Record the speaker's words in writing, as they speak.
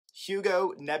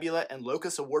Hugo, Nebula, and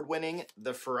Locus Award-winning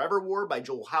The Forever War by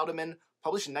Joe Haldeman,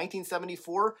 published in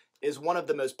 1974, is one of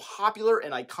the most popular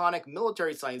and iconic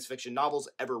military science fiction novels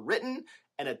ever written,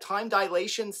 and a time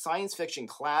dilation science fiction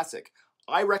classic.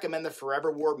 I recommend The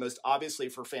Forever War most obviously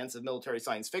for fans of military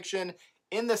science fiction.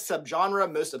 In the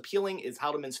subgenre, most appealing is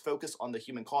Haldeman's focus on the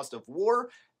human cost of war,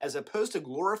 as opposed to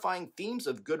glorifying themes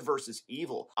of good versus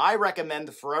evil. I recommend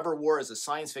The Forever War as a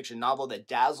science fiction novel that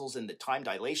dazzles in the time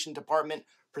dilation department,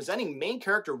 presenting main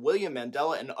character William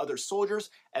Mandela and other soldiers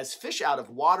as fish out of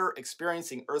water,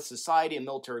 experiencing Earth society and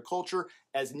military culture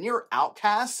as near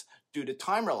outcasts due to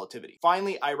time relativity.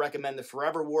 Finally, I recommend The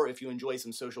Forever War if you enjoy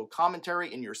some social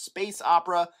commentary in your space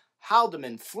opera.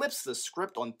 Haldeman flips the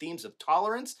script on themes of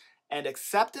tolerance and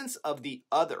acceptance of the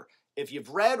other. If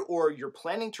you've read or you're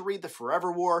planning to read The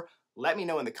Forever War, let me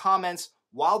know in the comments.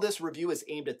 While this review is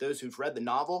aimed at those who've read the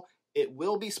novel, it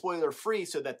will be spoiler-free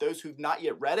so that those who've not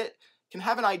yet read it can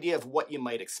have an idea of what you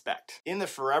might expect. In The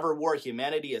Forever War,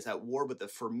 humanity is at war with the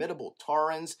formidable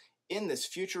Taurans. In this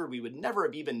future, we would never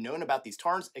have even known about these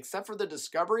Taurans except for the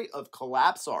discovery of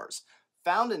collapsars.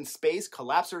 Found in space,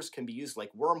 collapsars can be used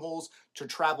like wormholes to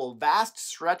travel vast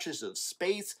stretches of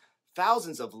space,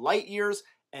 thousands of light years,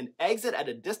 and exit at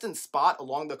a distant spot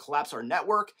along the collapsar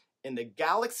network in the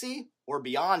galaxy or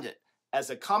beyond it. As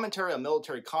a commentary on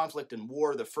military conflict and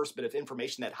war, the first bit of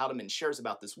information that Haldeman shares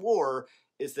about this war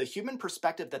is the human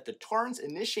perspective that the Taurans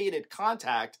initiated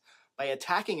contact by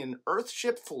attacking an Earth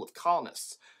ship full of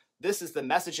colonists. This is the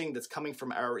messaging that's coming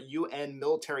from our UN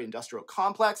military-industrial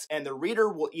complex, and the reader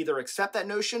will either accept that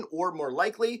notion or, more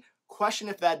likely, question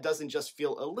if that doesn't just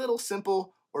feel a little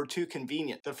simple or too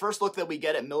convenient. The first look that we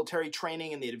get at military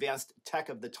training and the advanced tech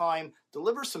of the time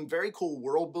delivers some very cool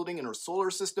world building in our solar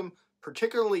system,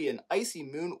 particularly an icy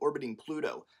moon orbiting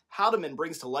Pluto. Haldeman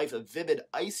brings to life a vivid,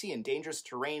 icy, and dangerous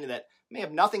terrain that may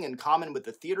have nothing in common with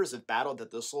the theaters of battle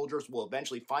that the soldiers will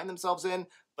eventually find themselves in,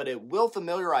 but it will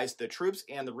familiarize the troops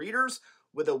and the readers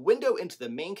with a window into the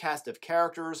main cast of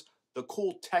characters, the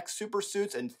cool tech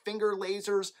supersuits and finger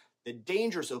lasers, the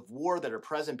dangers of war that are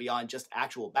present beyond just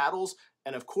actual battles,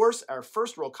 and of course, our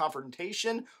first real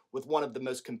confrontation with one of the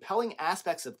most compelling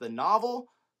aspects of the novel,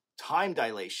 time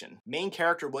dilation. Main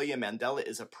character William Mandela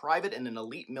is a private in an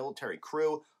elite military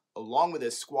crew. Along with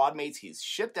his squad mates, he's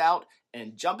shipped out,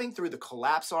 and jumping through the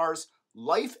collapsars,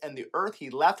 life and the Earth he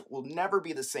left will never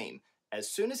be the same.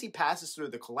 As soon as he passes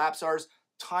through the collapsars,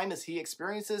 time as he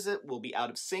experiences it will be out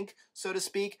of sync, so to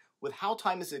speak, with how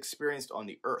time is experienced on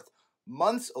the Earth.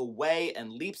 Months away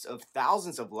and leaps of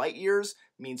thousands of light years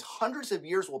means hundreds of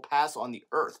years will pass on the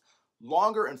Earth.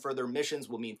 Longer and further missions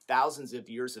will mean thousands of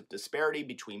years of disparity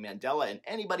between Mandela and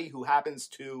anybody who happens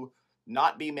to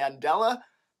not be Mandela.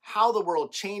 How the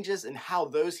world changes and how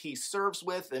those he serves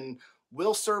with and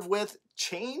will serve with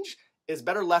change is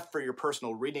better left for your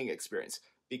personal reading experience.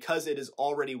 Because it is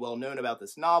already well known about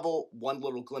this novel, one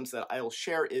little glimpse that I'll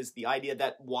share is the idea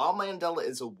that while Mandela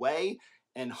is away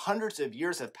and hundreds of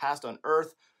years have passed on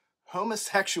Earth,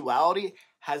 homosexuality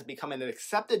has become an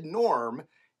accepted norm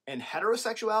and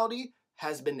heterosexuality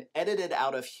has been edited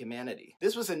out of humanity.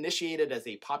 This was initiated as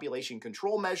a population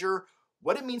control measure.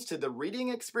 What it means to the reading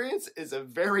experience is a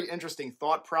very interesting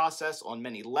thought process on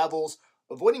many levels.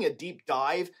 Avoiding a deep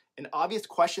dive, an obvious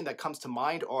question that comes to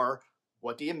mind are,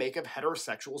 what do you make of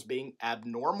heterosexuals being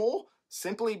abnormal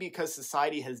simply because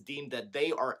society has deemed that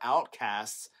they are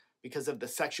outcasts because of the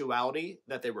sexuality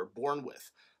that they were born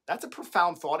with? That's a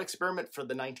profound thought experiment for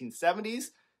the 1970s.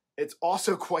 It's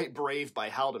also quite brave by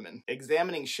Haldeman.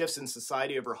 Examining shifts in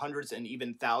society over hundreds and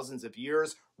even thousands of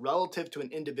years relative to an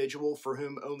individual for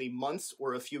whom only months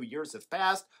or a few years have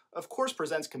passed, of course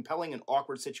presents compelling and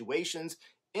awkward situations.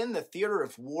 In the theater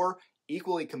of war,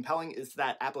 equally compelling is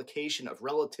that application of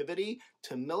relativity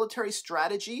to military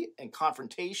strategy and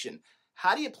confrontation.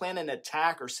 How do you plan an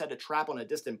attack or set a trap on a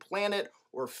distant planet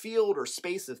or field or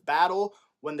space of battle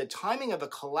when the timing of a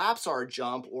collapsar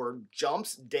jump or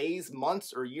jumps days,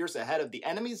 months, or years ahead of the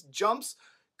enemy's jumps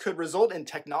could result in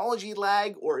technology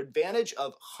lag or advantage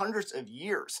of hundreds of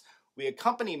years? We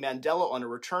accompany Mandela on a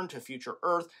return to future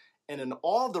Earth, and in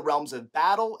all of the realms of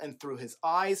battle and through his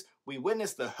eyes, we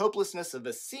witness the hopelessness of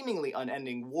a seemingly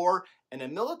unending war and a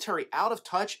military out of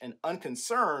touch and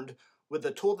unconcerned with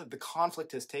the toll that the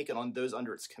conflict has taken on those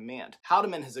under its command.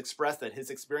 Haldeman has expressed that his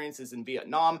experiences in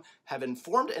Vietnam have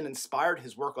informed and inspired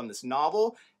his work on this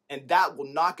novel, and that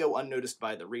will not go unnoticed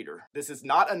by the reader. This is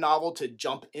not a novel to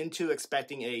jump into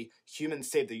expecting a humans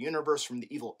save the universe from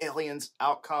the evil aliens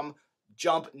outcome.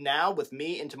 Jump now with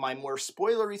me into my more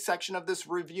spoilery section of this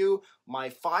review, my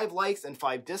 5 likes and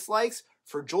 5 dislikes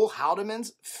for Joe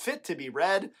Haldeman's fit to be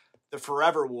read the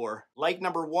Forever War. Like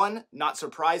number 1, not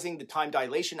surprising, the time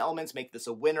dilation elements make this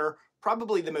a winner.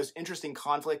 Probably the most interesting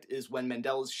conflict is when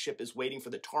Mandela's ship is waiting for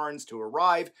the Tarns to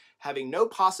arrive, having no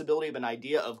possibility of an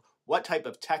idea of what type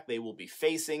of tech they will be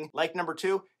facing. Like number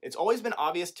 2, it's always been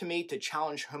obvious to me to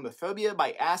challenge homophobia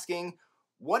by asking,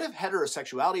 what if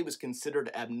heterosexuality was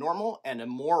considered abnormal and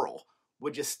immoral?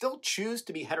 Would you still choose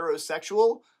to be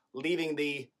heterosexual, leaving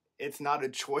the "it's not a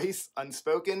choice"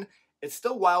 unspoken? It's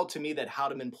still wild to me that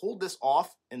Haldeman pulled this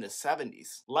off in the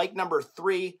 70s. Like number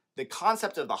 3, the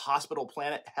concept of the hospital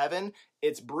planet Heaven,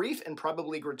 it's brief and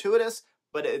probably gratuitous,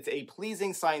 but it's a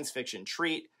pleasing science fiction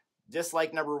treat.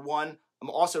 Dislike number 1, I'm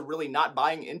also really not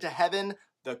buying into Heaven.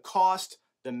 The cost,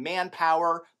 the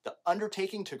manpower, the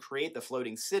undertaking to create the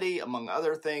floating city, among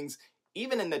other things,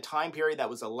 even in the time period that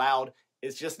was allowed,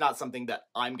 is just not something that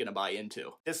I'm gonna buy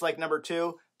into. Dislike number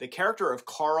 2, the character of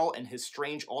Carl and his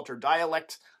strange altered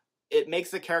dialect, it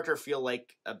makes the character feel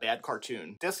like a bad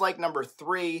cartoon. Dislike number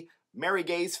 3, Mary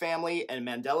Gay's family and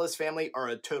Mandela's family are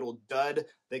a total dud.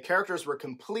 The characters were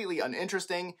completely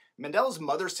uninteresting. Mandela's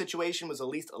mother's situation was at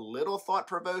least a little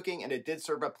thought-provoking, and it did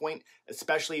serve a point,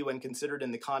 especially when considered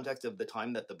in the context of the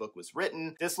time that the book was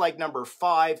written. Dislike number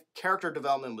 5, character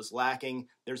development was lacking.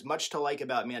 There's much to like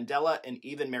about Mandela and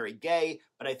even Mary Gay,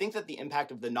 but I think that the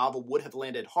impact of the novel would have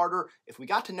landed harder if we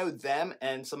got to know them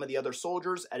and some of the other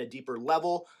soldiers at a deeper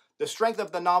level. The strength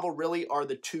of the novel really are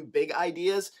the 2 big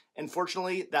ideas, and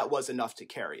fortunately, that was enough to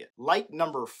carry it. Like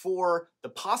number 4, the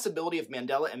possibility of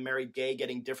Mandela and Mary Gay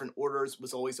getting different orders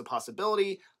was always a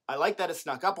possibility. I like that it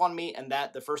snuck up on me, and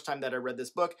that the first time that I read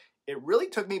this book, it really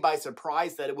took me by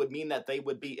surprise that it would mean that they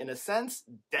would be, in a sense,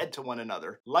 dead to one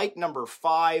another. Like number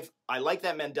 5, I like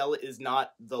that Mandela is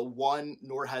not the one,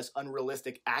 nor has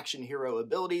unrealistic action hero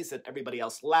abilities that everybody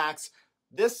else lacks.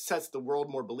 This sets the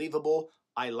world more believable.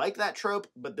 I like that trope,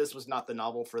 but this was not the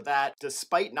novel for that.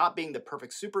 Despite not being the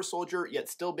perfect super soldier, yet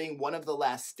still being one of the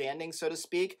last standing, so to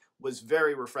speak, was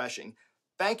very refreshing.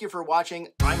 Thank you for watching.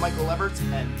 I'm Michael Everts,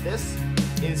 and this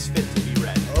is Fit to Be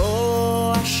Read.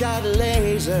 Oh, I shot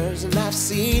lasers and I've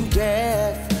seen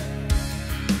death.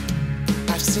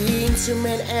 I've seen 2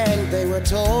 men and they were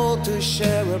told to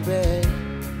share a bed.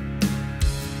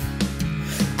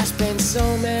 I spent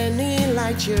so many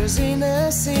light years in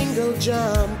a single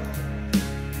jump,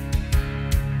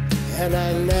 and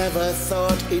I never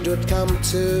thought it would come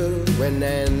to an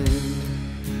end.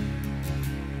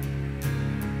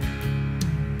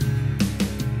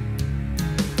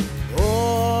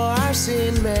 Oh, I've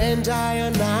seen men die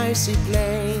on icy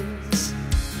plains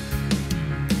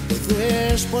with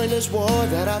this pointless war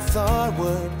that I thought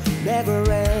would never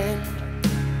end.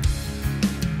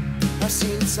 I've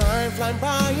seen time fly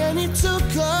by and it took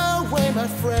away my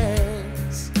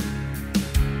friends,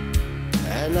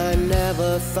 and I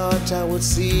never thought I would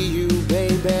see you,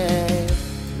 baby.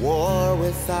 War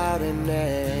without an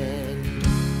end.